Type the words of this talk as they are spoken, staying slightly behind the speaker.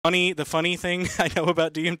The funny thing I know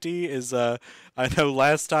about DMT is I know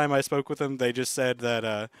last time I spoke with them, they just said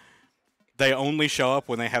that they only show up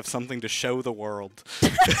when they have something to show the world.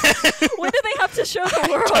 When do they have to show the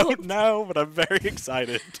world? I don't know, but I'm very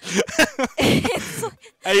excited.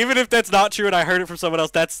 Even if that's not true and I heard it from someone else,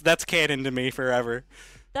 that's canon to me forever.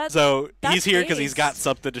 That's he's here because he's got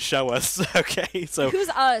something to show us. Okay, so who's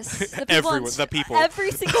us? The people. Everyone, the people. Every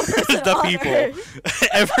single person. The on people. Earth.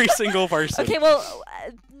 Every single person. Okay, well,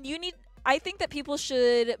 I think that people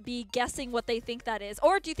should be guessing what they think that is,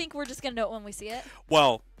 or do you think we're just gonna know it when we see it?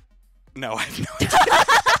 Well, no, I have no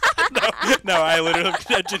idea. no,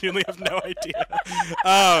 I genuinely have no idea.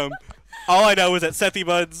 All I know is that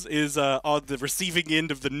Sethibuns is on the receiving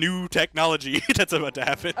end of the new technology that's about to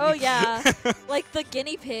happen. Oh yeah, like the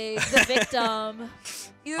guinea pig, the victim.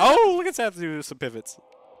 Oh, look at Seth do some pivots.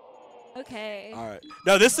 Okay. All right.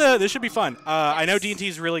 No, this should be fun. Yes. I know DMT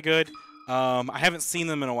is really good. I haven't seen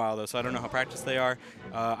them in a while though, so I don't know how practiced they are.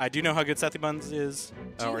 I do know how good Sethibuns is.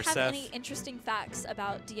 Do you or have Seth. any interesting facts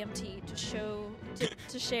about DMT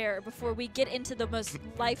to share before we get into the most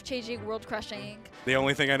life-changing, world-crushing? The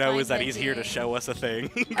only thing I know is that he's here to show us a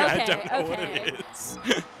thing. I don't know what it is.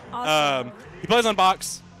 Awesome. He plays on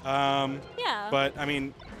box. Yeah. But I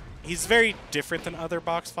mean, he's very different than other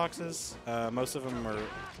box foxes. Most of them are.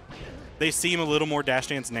 They seem a little more Dash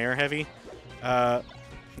Dance Nair heavy.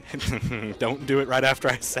 Don't do it right after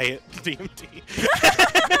I say it, DMT.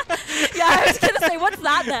 Yeah, I was going to say, what's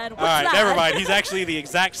that then? What's all right, that? never mind. He's actually the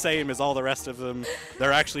exact same as all the rest of them.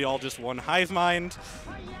 They're actually all just one hive mind.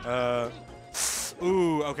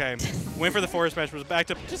 Ooh, okay. Went for the forest smash, was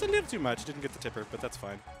backed up just a little too much. Didn't get the tipper, but that's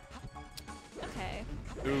fine. Okay.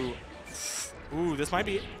 Ooh. Ooh, this might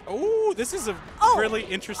be... Ooh, this is a really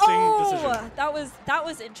interesting decision. That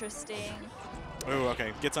was interesting. Ooh,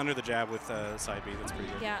 okay. Gets under the jab with side B. That's pretty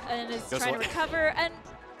good. Yeah, and is trying to recover and...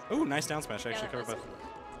 Ooh, nice down smash. Actually covered both.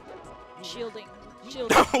 Shielding. No,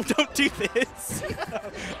 don't do this.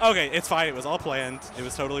 Okay, it's fine. It was all planned. It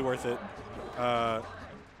was totally worth it. No,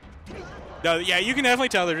 yeah, you can definitely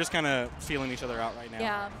tell they're just kind of feeling each other out right now.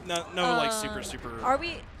 Yeah. No, like super. Are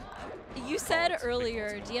we? You said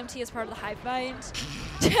earlier DMT is part of the hive mind.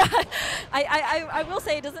 I will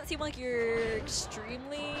say it doesn't seem like you're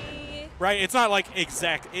extremely. Right, it's not like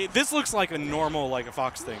exact. This looks like a normal, like a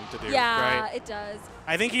Fox thing to do. Yeah, right? It does.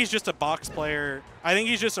 I think he's just a box player. I think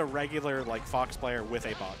he's just a regular like Fox player with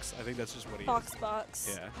a box. I think that's just what he Fox is.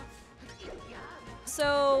 box. Yeah.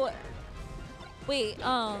 So, wait,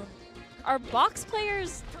 are box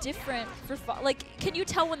players different for like? Can you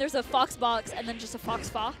tell when there's a Fox box and then just a Fox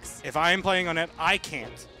fox? If I am playing on it, I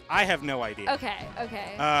can't. I have no idea. Okay.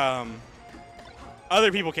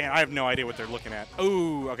 Other people can't. I have no idea what they're looking at.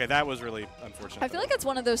 Ooh, okay, that was really unfortunate. I feel like it's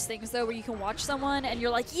one of those things, though, where you can watch someone and you're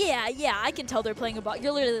like, yeah, I can tell they're playing a box.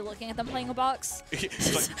 You're literally looking at them playing a box.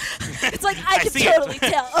 It's like, I can totally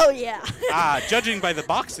tell. Oh, yeah. Judging by the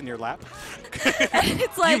box in your lap,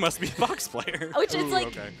 it's like, you must be a box player. Which is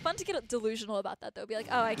like fun to get delusional about that, though. Be like,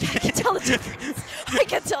 oh, I can tell the difference. I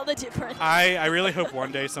can tell the difference. I really hope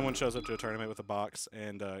one day someone shows up to a tournament with a box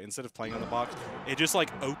and instead of playing on the box, it just like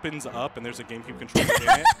opens up and there's a GameCube controller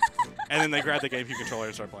in it, and then they grab the GameCube controller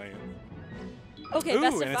and start playing it. Okay, Ooh,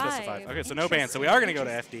 best and of it's best of 5. Okay, so no ban. So we are going to go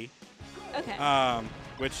to FD. Okay.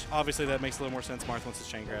 Which obviously that makes a little more sense. Marth wants his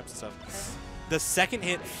chain grabs and stuff. Okay. The second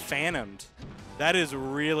hit phantomed. That is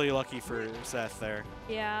really lucky for Seth there.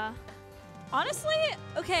 Yeah. Honestly,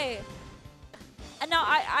 okay. And now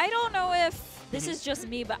I don't know if this is just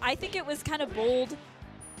me, but I think it was kind of bold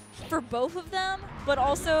for both of them, but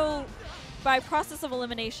also by process of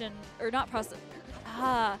elimination, or not process.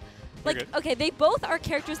 Like, okay, they both are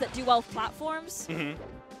characters that do well with platforms.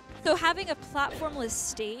 So having a platformless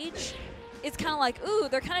stage, it's kind of like, ooh,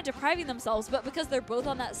 they're kind of depriving themselves, but because they're both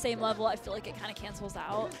on that same level, I feel like it kind of cancels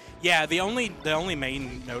out. Yeah, the only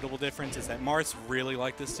main notable difference is that Marths really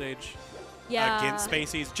like this stage against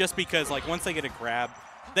Spaceys, just because like once they get a grab,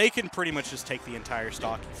 they can pretty much just take the entire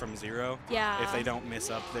stock from 0 if they don't miss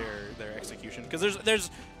up their execution. Because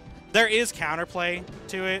there is counterplay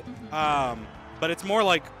to it, but it's more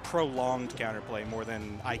like prolonged counterplay more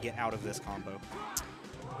than I get out of this combo.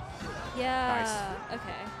 Yeah. Nice.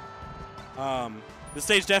 Okay. The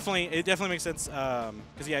stage definitely makes sense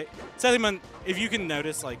because yeah, Sethibuns, if you can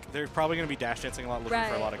notice, like they're probably going to be dash dancing a lot, looking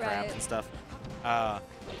for a lot of grabs and stuff.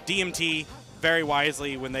 DMT very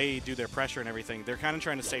wisely when they do their pressure and everything, they're kind of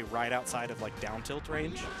trying to stay right outside of like down tilt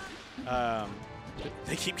range.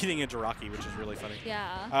 They keep getting into Rocky, which is really funny.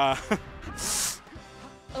 Yeah.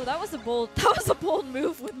 Oh, that was a bold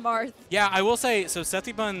move with Marth. Yeah, I will say, so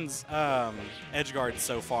Sethibuns' edge guards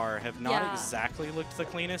so far have not exactly looked the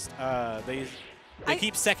cleanest. They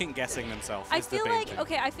keep second guessing themselves. I feel like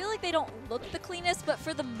I feel like they don't look the cleanest, but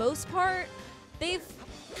for the most part, they've.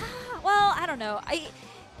 Well, I don't know.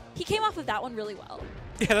 He came off of that one really well.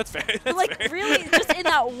 Yeah, that's fair. That's like fair. really, just in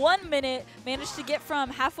that 1 minute, managed to get from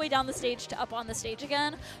halfway down the stage to up on the stage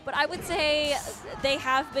again. But I would say they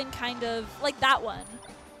have been kind of like that one.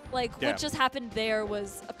 Like what just happened there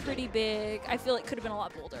was a pretty big. I feel it could have been a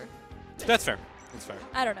lot bolder. That's fair. That's fair.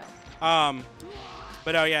 I don't know.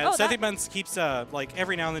 But Sethibuns keeps like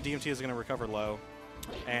every now and then DMT is going to recover low,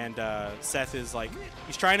 and Seth is like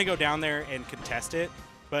he's trying to go down there and contest it,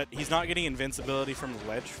 but he's not getting invincibility from the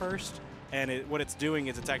ledge first, and what it's doing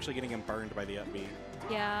is it's actually getting him burned by the up B.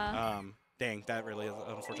 Yeah. Dang, that really is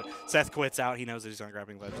unfortunate. Seth quits out. He knows that he's not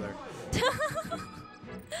grabbing ledge there.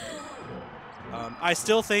 I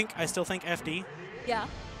still think FD. Yeah.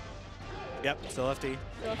 Yep, still FD.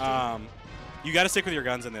 You got to stick with your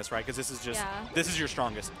guns in this, right? Because this is your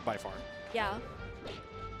strongest by far. Yeah.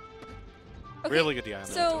 Okay, really good DI.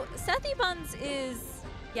 So Sethibuns is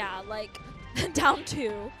like down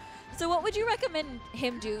 2. So what would you recommend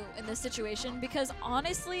him do in this situation? Because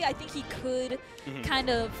honestly, I think he could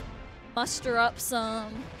kind of muster up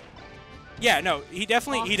some. Yeah, no, he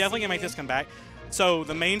definitely can make this come back. So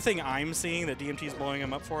the main thing I'm seeing that DMT is blowing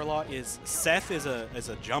him up for a lot is Seth is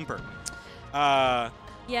a jumper.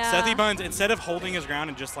 Yeah. Sethibuns, instead of holding his ground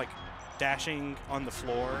and just like dashing on the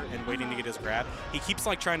floor and waiting to get his grab, he keeps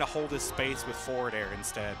like trying to hold his space with forward air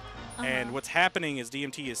instead. And what's happening is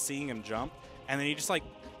DMT is seeing him jump, and then he just like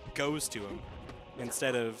goes to him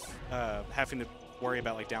instead of having to worry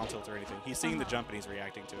about like down tilt or anything. He's seeing the jump and he's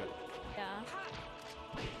reacting to it.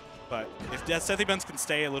 Yeah. But if Sethibuns can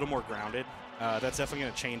stay a little more grounded, that's definitely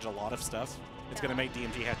going to change a lot of stuff. It's going to make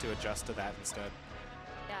DMT have to adjust to that instead.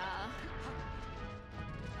 Yeah.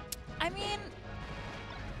 I mean,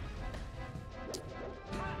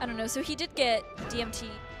 I don't know. So he did get DMT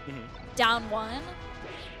down 1.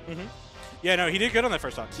 Yeah, no, he did good on that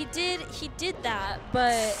first time. He did that,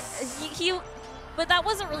 but but that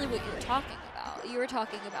wasn't really what you were talking about. You were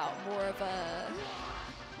talking about more of a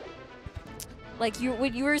like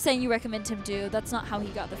what you were saying you recommend him do. That's not how he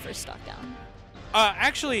got the first stock down.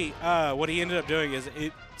 Actually, what he ended up doing is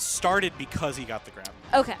it started because he got the grab.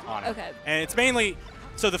 Okay. On it. Okay. And it's mainly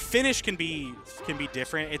so the finish can be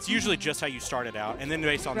different. It's usually just how you started out, and then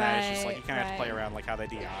based on that, it's just like you kind of have to play around like how they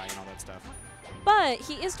DI and all that stuff. But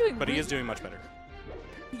he is doing. But he is doing much better.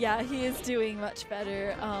 Yeah, he is doing much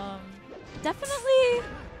better. Definitely.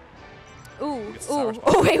 Ooh.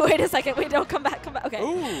 Oh, wait a second. Wait, don't come back. Okay.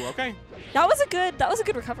 Ooh, okay. That was a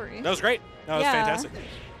good recovery. That was great. That was fantastic.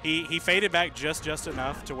 He faded back just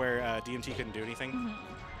enough to where DMT couldn't do anything.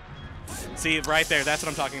 See, right there, that's what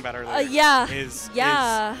I'm talking about earlier. Is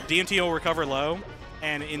DMT will recover low,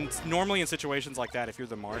 and normally in situations like that, if you're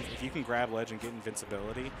the Marth, if you can grab ledge and get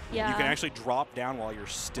invincibility, you can actually drop down while you're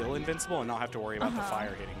still invincible and not have to worry about the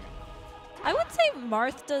fire hitting you. I would say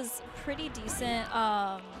Marth does pretty decent.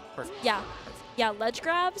 Ledge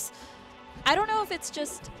grabs. I don't know if it's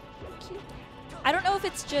just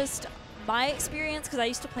my experience because I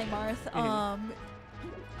used to play Marth.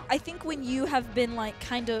 I think when you have been like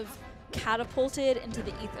kind of catapulted into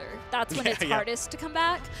the ether, that's when it's hardest to come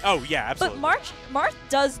back. Oh yeah, absolutely. But Marth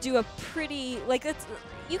does do a pretty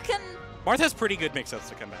Marth has pretty good mix-ups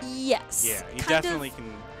to come back. Yes. Yeah, he definitely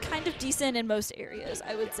can. Kind of decent in most areas,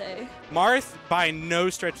 I would say. Marth, by no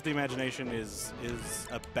stretch of the imagination, is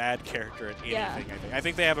a bad character at anything. I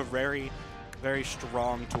think they have a very, very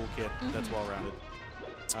strong toolkit that's well-rounded.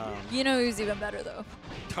 You know who's even better though?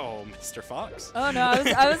 Oh, Mr. Fox. Oh no,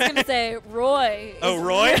 I was gonna say Roy. Oh,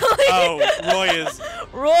 Roy?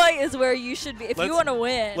 Roy is where you should be if you want to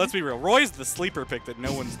win. Let's be real. Roy's the sleeper pick that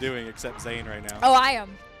no one's doing except Zane right now. Oh, I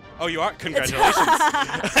am. Oh, you are? Congratulations.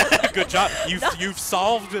 Good job. You've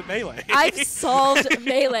solved Melee. I've solved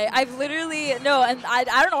Melee. I've literally and I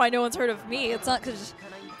don't know why no one's heard of me. It's not because.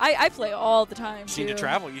 I play all the time, You need to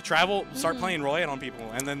travel. You travel, start playing Roy on people,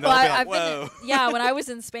 and then they'll be like, whoa. When I was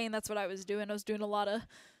in Spain, that's what I was doing. I was doing a lot of...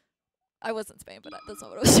 I was in Spain, but that's not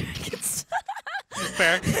what I was doing.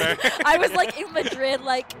 Fair. I was, like, in Madrid,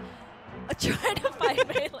 like, trying to find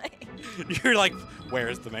Melee. You're like,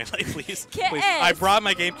 where's the Melee, please? Please. I brought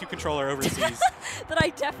my GameCube controller overseas. That I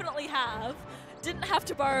definitely have. Didn't have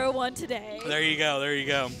to borrow one today. There you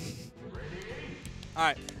go. All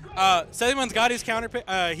right. Sethibuns got his counter pick.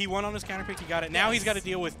 He won on his counter pick. He got it. Now he's got to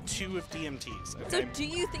deal with 2 of DMTs. Okay? So do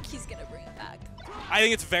you think he's going to bring it back? I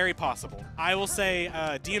think it's very possible. I will say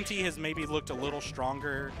DMT has maybe looked a little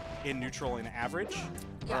stronger in neutral and average,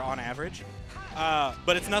 or on average.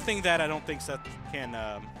 But it's nothing that I don't think Seth can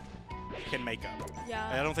can make up. Yeah.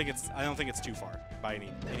 I don't think it's too far by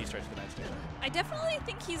any stretch of the imagination. I definitely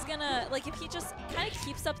think he's gonna, like, if he just kind of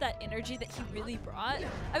keeps up that energy that he really brought.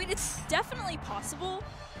 I mean, it's definitely possible.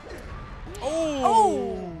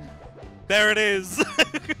 Oh! There it is.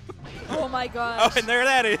 Oh my gosh. Oh, and there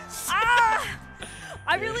that is. Ah!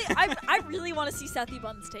 I really want to see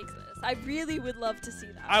Sethibuns take this. I really would love to see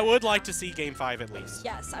that. I would like to see Game 5 at least.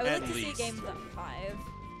 Yes, I would like to see Game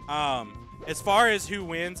 5. As far as who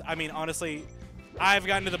wins, I mean, honestly, I've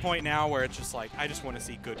gotten to the point now where it's just like, I just want to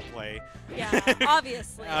see good play. Yeah,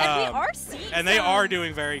 obviously. And we are seeing And they are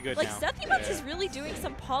doing very good now. Like, Sethibuns is really doing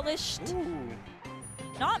some polished,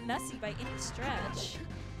 not messy by any stretch.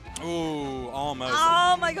 Ooh, almost.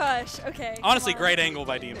 Oh my gosh, okay. Honestly, great angle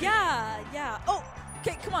by DMT. Yeah. Oh,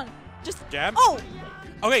 okay, come on. Just jab. Oh!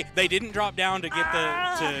 Okay, they didn't drop down to get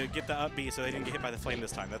the up B, so they didn't get hit by the flame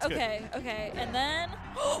this time. That's good. Okay. And then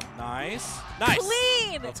Nice.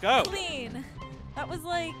 Clean! Let's go. Clean. That was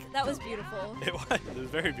beautiful. It was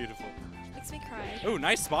very beautiful. Makes me cry. Ooh,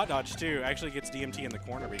 nice spot dodge too. Actually gets DMT in the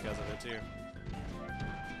corner because of it too.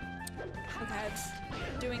 Okay,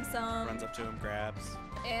 doing some. Runs up to him, grabs.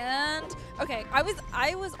 And okay, I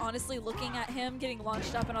was honestly looking at him getting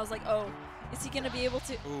launched up, and I was like, oh, is he gonna be able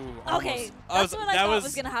to? Ooh, okay, that's what I thought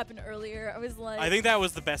was gonna happen earlier. I was like, I think that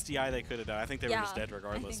was the best DI they could have done. I think they were just dead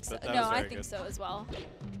regardless. I think so. But that was very I think good. so as well.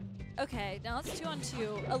 Okay, now it's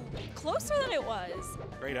 2-on-2. Closer than it was.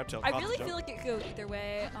 Great up tilt. I really feel like it could go either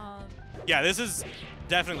way. Yeah, this is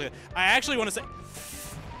definitely. I actually want to say.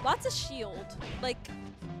 Lots of shield. Like,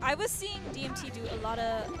 I was seeing DMT do a lot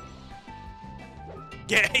of.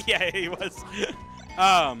 Yeah, he was.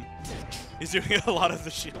 He's doing a lot of the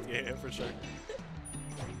shield. Yeah, for sure.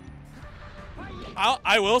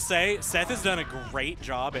 I will say, Seth has done a great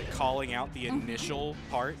job at calling out the initial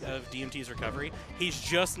part of DMT's recovery. He's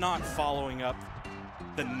just not following up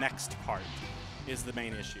the next part is the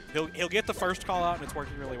main issue. He'll get the first call out and it's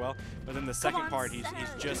working really well, but then the second part he's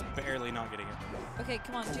just barely not getting it. Okay,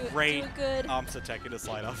 come on, do it. Great do it good. tech to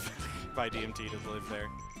slide off by DMT to live there.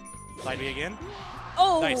 Slide me again.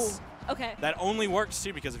 Oh, nice. Okay. That only works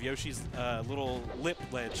too because of Yoshi's little lip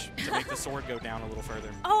ledge to make the sword go down a little further.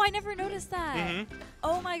 Oh, I never noticed that.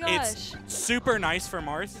 Oh my gosh. It's super nice for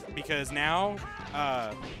Marth because now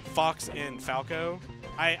Fox and Falco,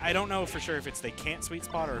 I don't know for sure if it's they can't sweet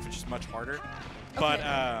spot or if it's just much harder, but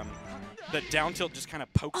the down tilt just kind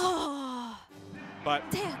of pokes. Oh. But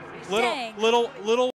Damn. little